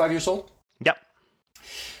 you're 45 years old? Yep.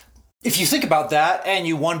 If you think about that and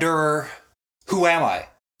you wonder, who am I?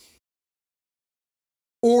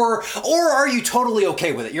 Or are you totally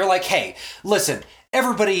okay with it? You're like, hey, listen,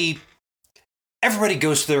 everybody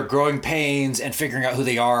goes through their growing pains and figuring out who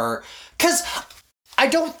they are. Because I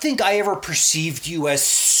don't think I ever perceived you as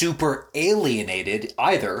super alienated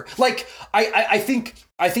either. Like, I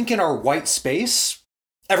think in our white space,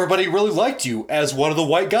 everybody really liked you as one of the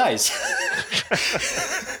white guys.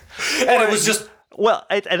 And it was just... Well,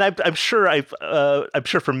 I'm sure I'm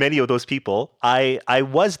sure for many of those people, I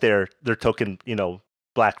was their token,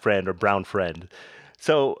 Black friend or brown friend.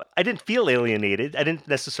 So I didn't feel alienated. I didn't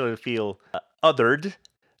necessarily feel othered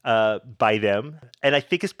by them. And I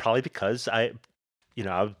think it's probably because I'm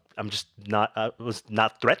just not, was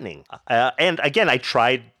not threatening. And again, I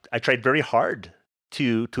tried very hard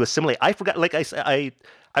to assimilate. I forgot, like I said, I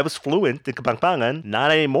was fluent in Kapampangan,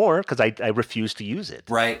 not anymore because I refused to use it.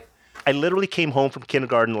 Right. I literally came home from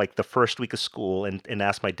kindergarten like the first week of school and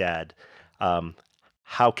asked my dad,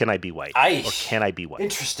 how can I be white? Or can I be white?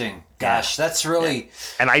 Interesting. Gosh, that's really... Yeah.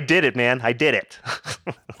 And I did it, man. I did it.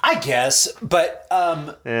 I guess, but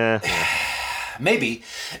maybe.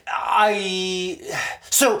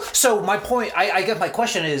 So my point, I guess my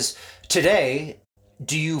question is, today,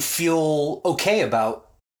 do you feel okay about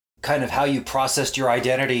kind of how you processed your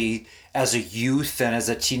identity as a youth and as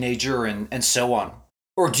a teenager and so on?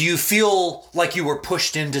 Or do you feel like you were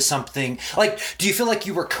pushed into something? Like, do you feel like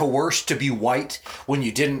you were coerced to be white when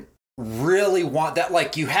you didn't really want that?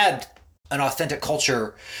 Like, you had an authentic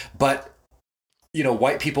culture, but,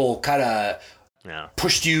 white people kind of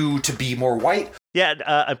pushed you to be more white? Yeah,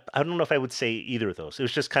 I don't know if I would say either of those. It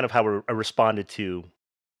was just kind of how I responded to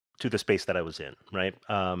the space that I was in, right?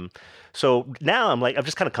 So now I've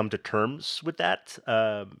just kind of come to terms with that.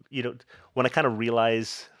 When I kind of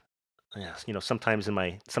realize... sometime in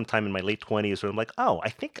my late 20s, where I'm like, oh, I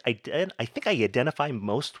think I identify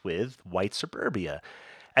most with white suburbia,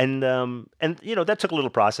 and that took a little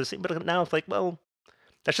processing, but now it's like, well,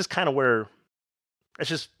 that's just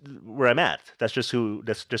where I'm at. That's just who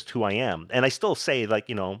I am, and I still say, like,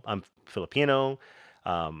 I'm Filipino.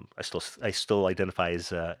 I still identify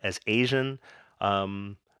as Asian,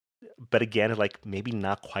 but again, like, maybe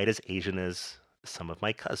not quite as Asian as some of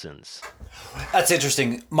my cousins. That's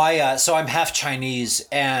interesting. So I'm half Chinese,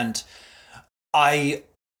 and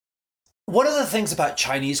one of the things about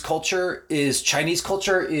Chinese culture is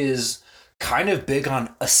kind of big on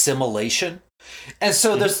assimilation. And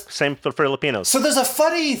so there's... Same for Filipinos. So there's a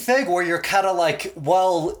funny thing where you're kind of like,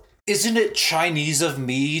 well, isn't it Chinese of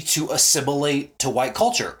me to assimilate to white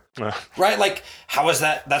culture? Right? Like, how is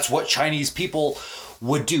that? That's what Chinese people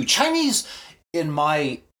would do. Chinese, in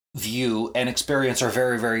my view and experience, are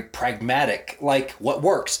very, very pragmatic, like what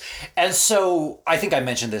works. And so I think I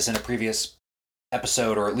mentioned this in a previous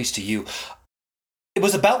episode, or at least to you. It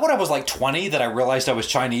was about when I was like 20 that I realized I was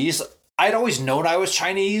Chinese. I'd always known I was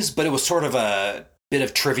Chinese, but it was sort of a bit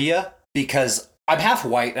of trivia because I'm half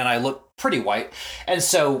white and I look pretty white. And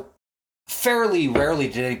so fairly rarely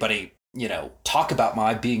did anybody talk about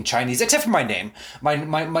my being Chinese, except for my name.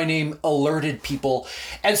 My name alerted people.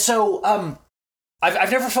 And so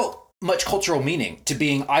I've never felt much cultural meaning to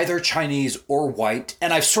being either Chinese or white.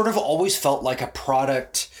 And I've sort of always felt like a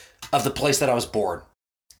product of the place that I was born.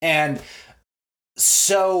 And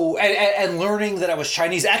so, and learning that I was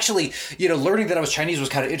Chinese, actually, learning that I was Chinese was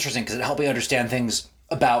kind of interesting because it helped me understand things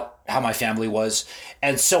about how my family was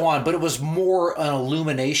and so on. But it was more an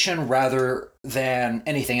illumination rather than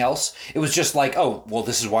anything else. It was just like, oh, well,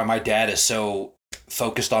 this is why my dad is so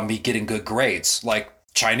focused on me getting good grades. Like,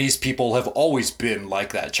 Chinese people have always been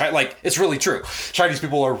like that. Like, it's really true. Chinese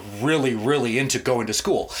people are really, really into going to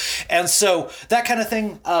school. And so that kind of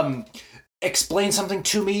thing explain something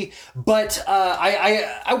to me, but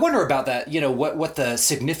I wonder about that. What the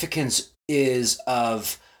significance is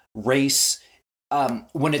of race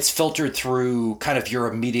when it's filtered through kind of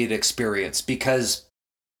your immediate experience, because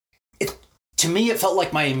to me it felt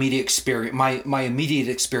like my immediate experience, my immediate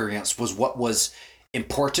experience was what was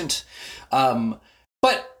important,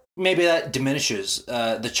 but maybe that diminishes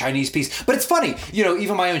the Chinese piece. But it's funny,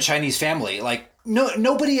 even my own Chinese family, like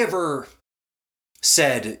nobody ever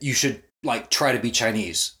said you should like try to be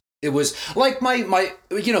Chinese. It was like my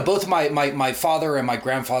both my father and my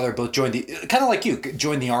grandfather both joined kind of like you,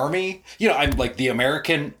 joined the army. I'm like the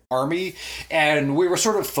American army, and we were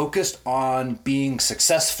sort of focused on being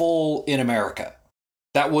successful in America.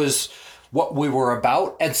 That was what we were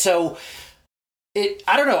about. And so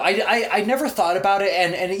I don't know, I never thought about it,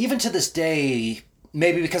 and even to this day,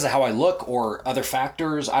 maybe because of how I look or other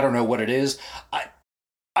factors, I don't know what it is,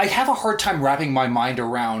 I have a hard time wrapping my mind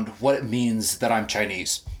around what it means that I'm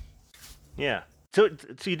Chinese. Yeah. So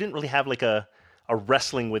you didn't really have like a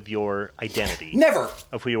wrestling with your identity. Never.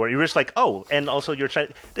 Of who you were. You were just like, oh, and also you're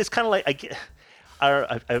Chinese. It's kind of like,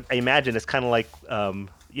 I imagine it's kind of like,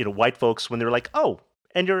 white folks when they're like, oh,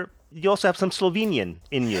 and you also have some Slovenian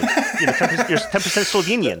in you. 10%, you're 10%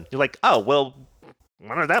 Slovenian. You're like, oh, well,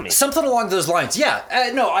 what does that mean? Something along those lines. Yeah.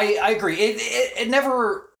 No, I agree. It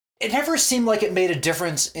never seemed like it made a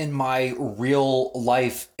difference in my real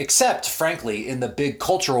life, except, frankly, in the big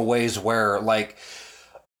cultural ways where, like,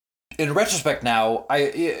 in retrospect now,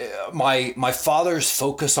 my father's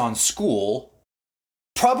focus on school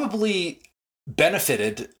probably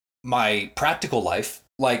benefited my practical life.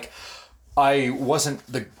 Like, I wasn't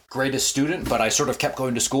the greatest student, but I sort of kept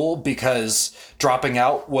going to school because dropping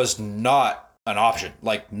out was not an option.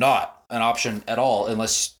 Like, not an option at all,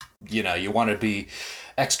 unless, you want to be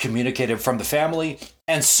excommunicated from the family.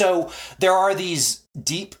 And so there are these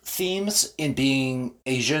deep themes in being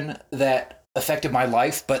Asian that affected my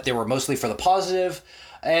life, but they were mostly for the positive.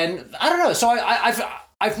 And I don't know. So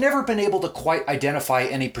I've never been able to quite identify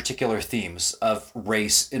any particular themes of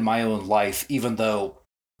race in my own life, even though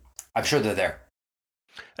I'm sure they're there.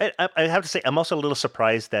 I have to say, I'm also a little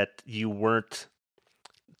surprised that you weren't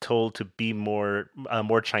told to be more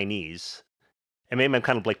Chinese. And maybe I'm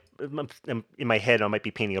kind of like, in my head, I might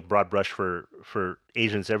be painting a broad brush for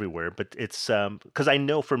Asians everywhere, but it's because I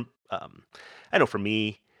know for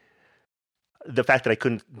me, the fact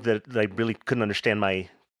that I really couldn't understand my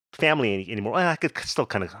family anymore. I could still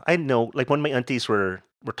kind of, I know, like when my aunties were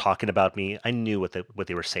talking about me, I knew what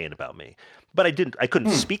they were saying about me, but I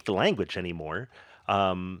couldn't speak the language anymore.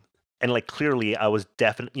 And like clearly, I was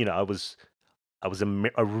definitely, I was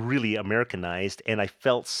really Americanized, and I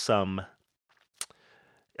felt some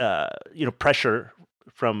pressure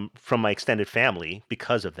from my extended family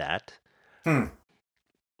because of that.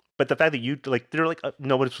 But the fact that they're like,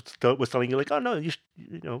 nobody was telling you like, oh no, you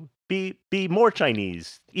should, be more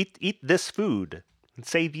Chinese, eat this food, and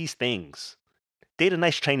say these things, date a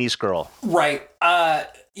nice Chinese girl. Right.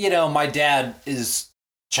 My dad is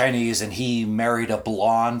Chinese and he married a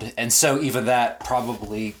blonde, and so even that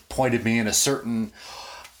probably pointed me in a certain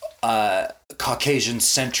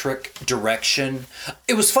Caucasian-centric direction.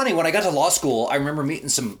 It was funny, when I got to law school, I remember meeting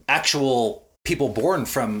some actual people born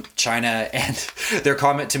from China, and their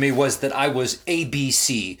comment to me was that I was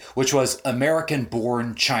ABC, which was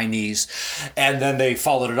American-born Chinese, and then they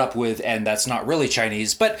followed it up with, and that's not really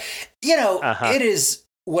Chinese. But, It is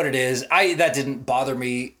what it is. That didn't bother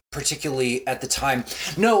me particularly at the time.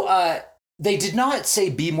 No, they did not say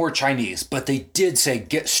be more Chinese, but they did say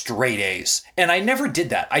get straight A's. And I never did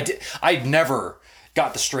that. I never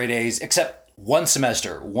got the straight A's, except one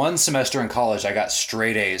semester in college, I got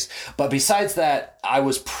straight A's. But besides that, I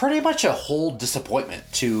was pretty much a whole disappointment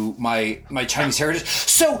to my Chinese heritage.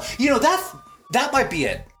 So, that might be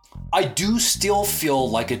it. I do still feel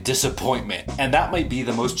like a disappointment, and that might be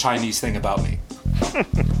the most Chinese thing about me.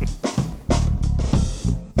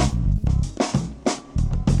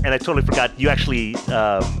 And I totally forgot, you actually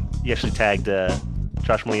you actually tagged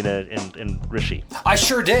Josh Molina and Rishi. I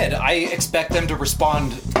sure did. I expect them to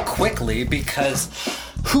respond quickly because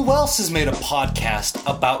who else has made a podcast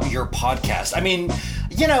about your podcast? I mean,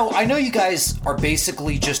 I know you guys are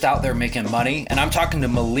basically just out there making money, and I'm talking to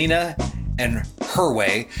Molina and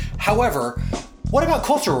Herway. However, what about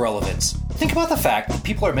cultural relevance? Think about the fact that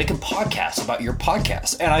people are making podcasts about your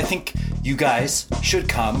podcast, and I think you guys should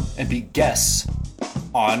come and be guests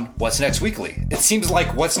on What's Next Weekly. It seems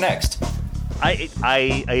like What's Next.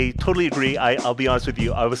 I totally agree. I'll be honest with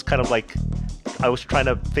you. I was kind of like, I was trying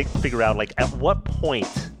to figure out, like, at what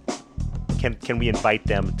point can we invite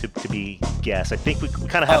them to be guests? I think we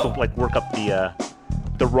kind of have to, like, work up the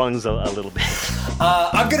rungs a little bit.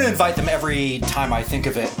 I'm going to invite them every time I think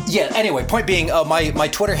of it. Yeah, anyway, point being, my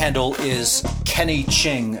Twitter handle is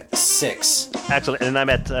KennyChing6. Excellent. And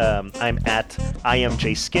I'm at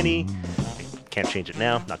IamJSkinny. Can't change it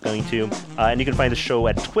now, not going to. And you can find the show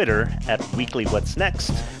at Twitter at Weekly What's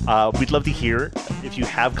Next. We'd love to hear if you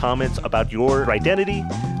have comments about your identity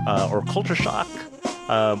or culture shock,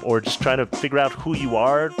 or just trying to figure out who you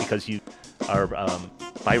are because you are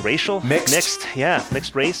biracial, mixed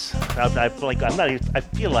race. I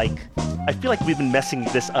feel like we've been messing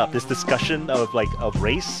this up. This discussion of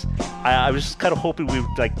race. I was just kind of hoping we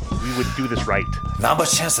would do this right. Not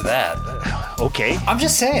much chance of that. Okay. I'm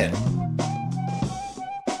just saying.